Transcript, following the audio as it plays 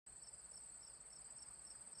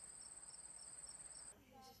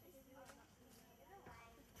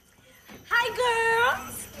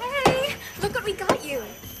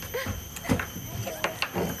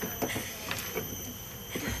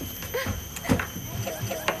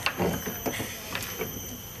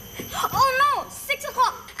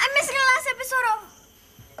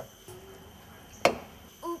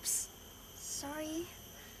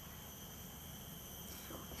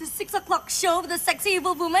know the sexy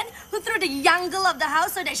evil woman who threw the young girl of the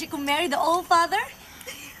house so that she could marry the old father?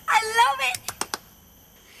 I love it!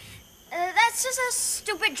 That's just a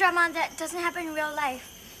stupid drama that doesn't happen in real life.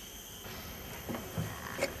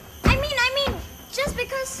 I mean, just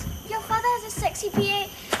because your father has a sexy PA,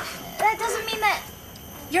 that doesn't mean that...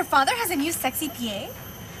 Your father has a new sexy PA?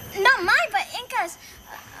 Not mine, but Inka's.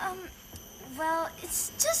 Well,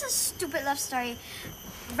 it's just a stupid love story.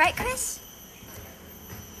 Right, Kris?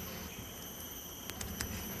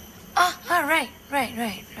 Oh, right.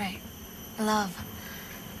 Love.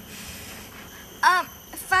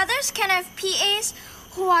 Fathers can have PAs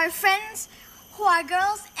who are friends, who are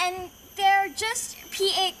girls, and they're just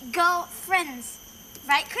PA girlfriends.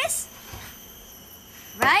 Right, Kris?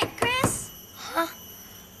 Right, Kris? Huh?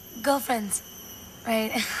 Girlfriends.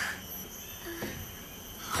 Right.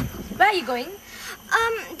 Where are you going?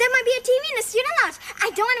 There might be a TV in the student lounge. I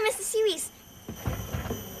don't want to miss the series.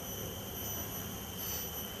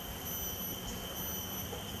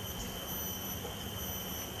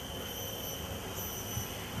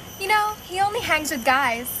 You know, he only hangs with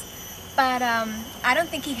guys. But, I don't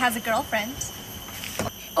think he has a girlfriend.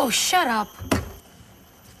 Oh, shut up.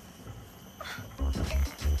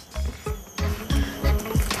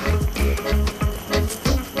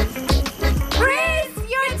 Kris,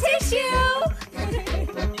 your tissue!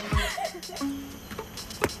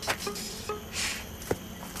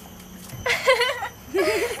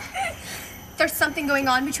 There's something going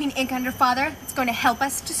on between Inka and her father that's going to help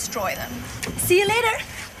us destroy them. See you later.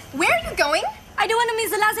 Where are you going? I don't want to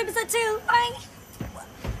miss the last episode too. Bye.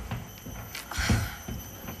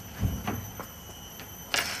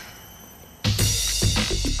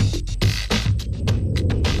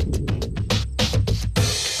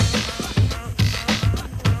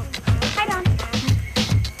 Hi, Don.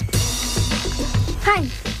 Hi,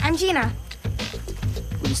 I'm Gina.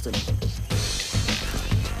 Winston.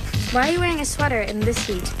 Why are you wearing a sweater in this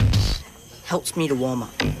heat? Helps me to warm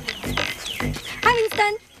up. Hi,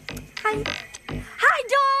 Winston. Hi. Hi,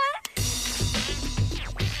 Dawn!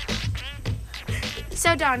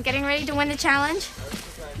 So, Dawn, getting ready to win the challenge?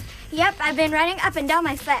 Yep, I've been running up and down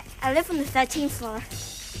my flat. I live on the 13th floor.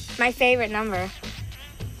 My favorite number.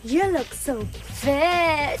 You look so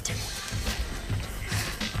fit.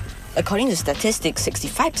 According to statistics,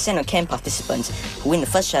 65% of camp participants who win the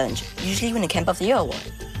first challenge usually win the Camp of the Year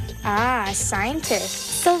award. Ah, scientists.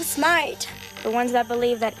 So smart. The ones that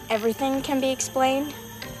believe that everything can be explained.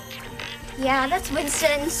 Yeah, that's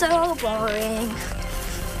Winston. So boring.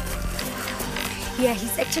 Yeah,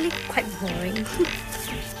 he's actually quite boring.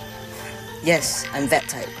 Yes, I'm that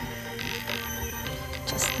type.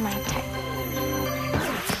 Just my type.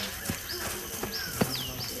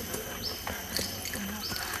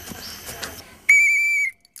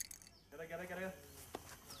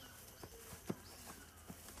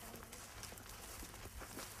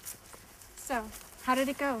 So, how did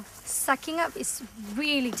it go? Sucking up is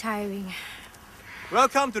really tiring.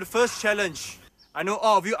 Welcome to the first challenge. I know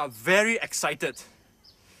all of you are very excited.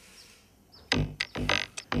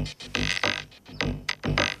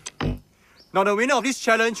 Now the winner of this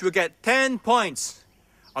challenge will get 10 points.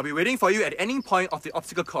 I'll be waiting for you at any point of the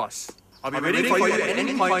obstacle course.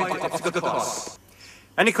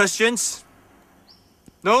 Any questions?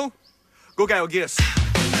 No? Go get your gears.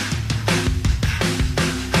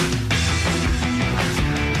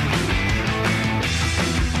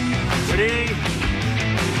 Ready?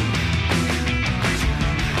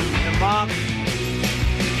 The mark.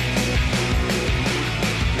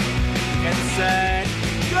 Get set.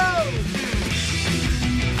 Go!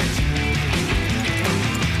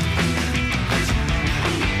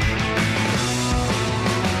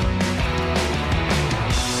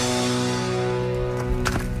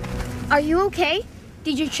 Are you okay?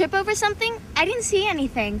 Did you trip over something? I didn't see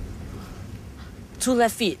anything. 2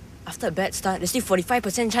 left feet. After a bad start, there's still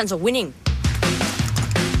 45% chance of winning.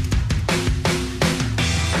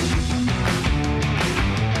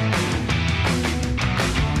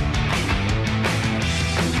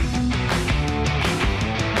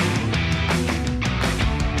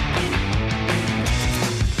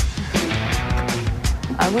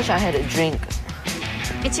 I wish I had a drink.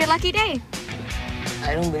 It's your lucky day.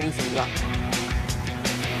 I don't believe in luck.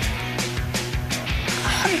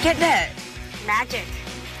 How do you get that? Magic.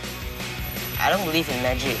 I don't believe in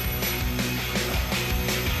magic.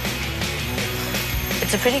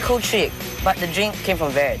 It's a pretty cool trick, but the drink came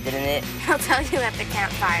from where, didn't it? I'll tell you at the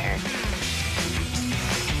campfire.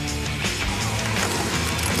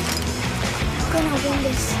 I'm gonna win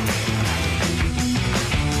this.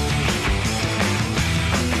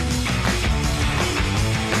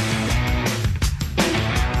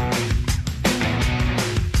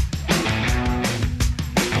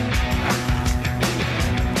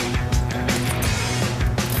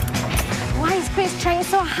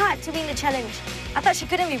 up to win the challenge. I thought she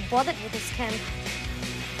couldn't be bothered with this camp.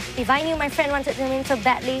 If I knew my friend wanted to win so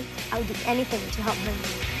badly, I would do anything to help her.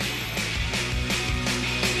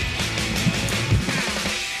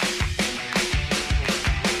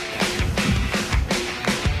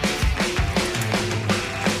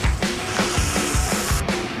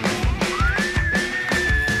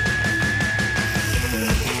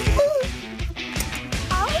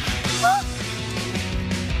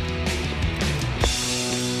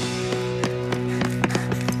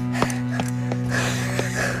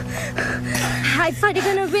 I thought you're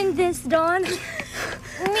gonna win this, Dawn.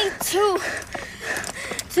 Me too.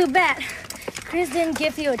 Too bad. Kris didn't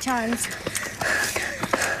give you a chance.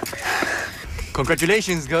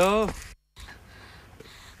 Congratulations, girl.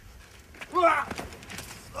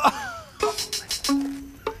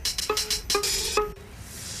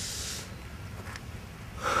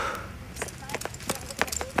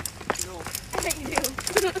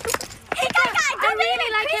 I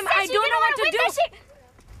really like him. I don't know what to do.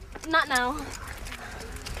 Not now.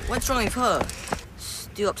 What's wrong with her?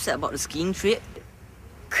 Still upset about the skiing trip?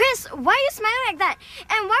 Kris, why are you smiling like that?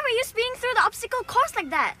 And why were you speeding through the obstacle course like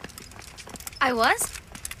that? I was?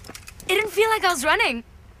 It didn't feel like I was running.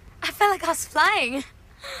 I felt like I was flying.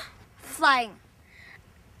 Flying.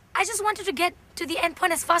 I just wanted to get to the end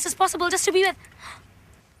point as fast as possible just to be with...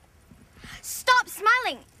 Stop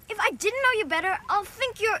smiling. If I didn't know you better, I'll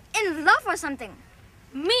think you're in love or something.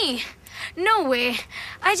 Me? No way.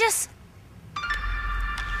 I just...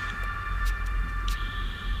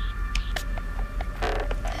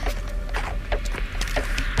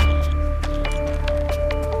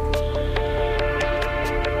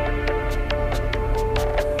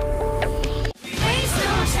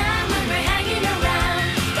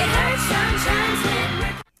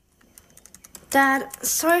 Dad,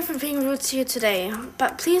 sorry for being rude to you today,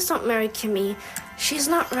 but please don't marry Kimmy. She's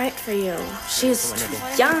not right for you. She's too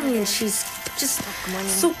young, she's just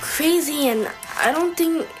so crazy, and I don't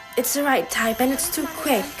think it's the right type, and it's too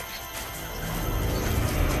quick.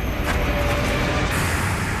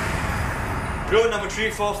 Rule number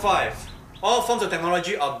 345. All forms of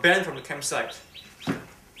technology are banned from the campsite. But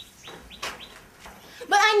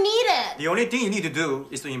I need it! The only thing you need to do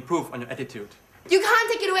is to improve on your attitude. You can't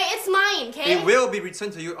take it away, it's mine, okay? It will be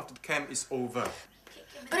returned to you after the camp is over.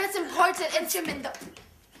 But it's important, it's your window.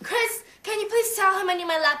 Kris, can you please tell him I need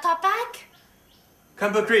my laptop back?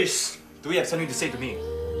 Camper Kris, do you have something to say to me?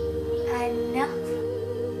 No.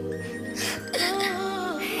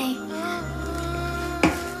 Hey.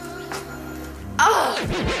 Oh!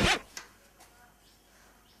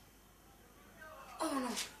 Oh no.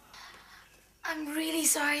 I'm really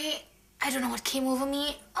sorry. I don't know what came over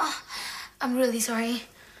me. Oh, I'm really sorry.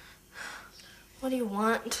 What do you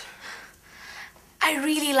want? I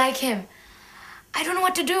really like him. I don't know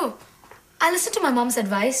what to do. I listened to my mom's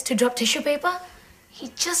advice to drop tissue paper. He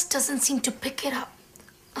just doesn't seem to pick it up.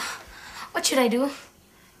 What should I do?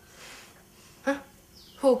 Huh?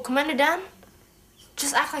 Who, Commander Dan?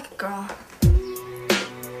 Just act like a girl.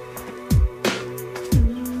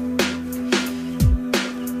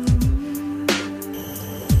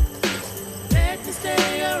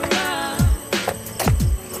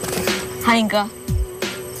 Hi, Inka.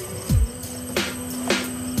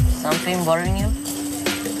 Something bothering you?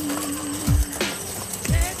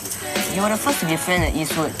 You were the first to be a friend at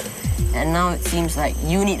Eastwood, and now it seems like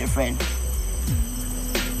you need a friend.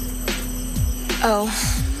 Oh.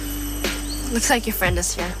 Looks like your friend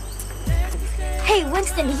is here. Hey,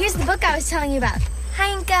 Winston, here's the book I was telling you about.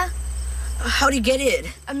 Hi, Inka. How'd you get it?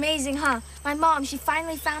 Amazing, huh? My mom, she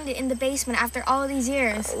finally found it in the basement after all these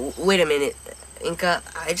years. Wait a minute. Inka,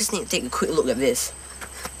 I just need to take a quick look at this.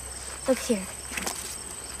 Look here.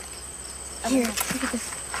 Here, look at this.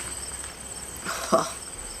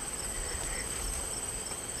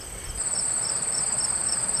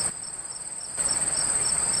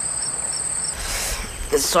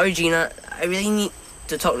 Sorry, Gina. I really need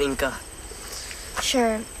to talk to Inka.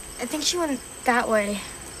 Sure. I think she went that way.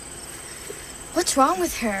 What's wrong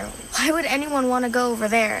with her? Why would anyone want to go over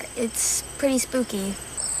there? It's pretty spooky.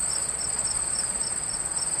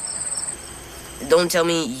 Don't tell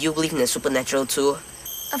me you believe in the supernatural too.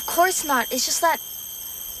 Of course not. It's just that...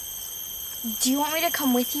 Do you want me to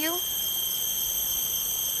come with you?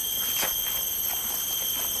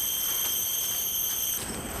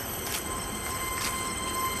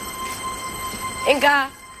 Inka!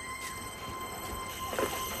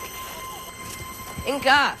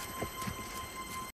 Inka!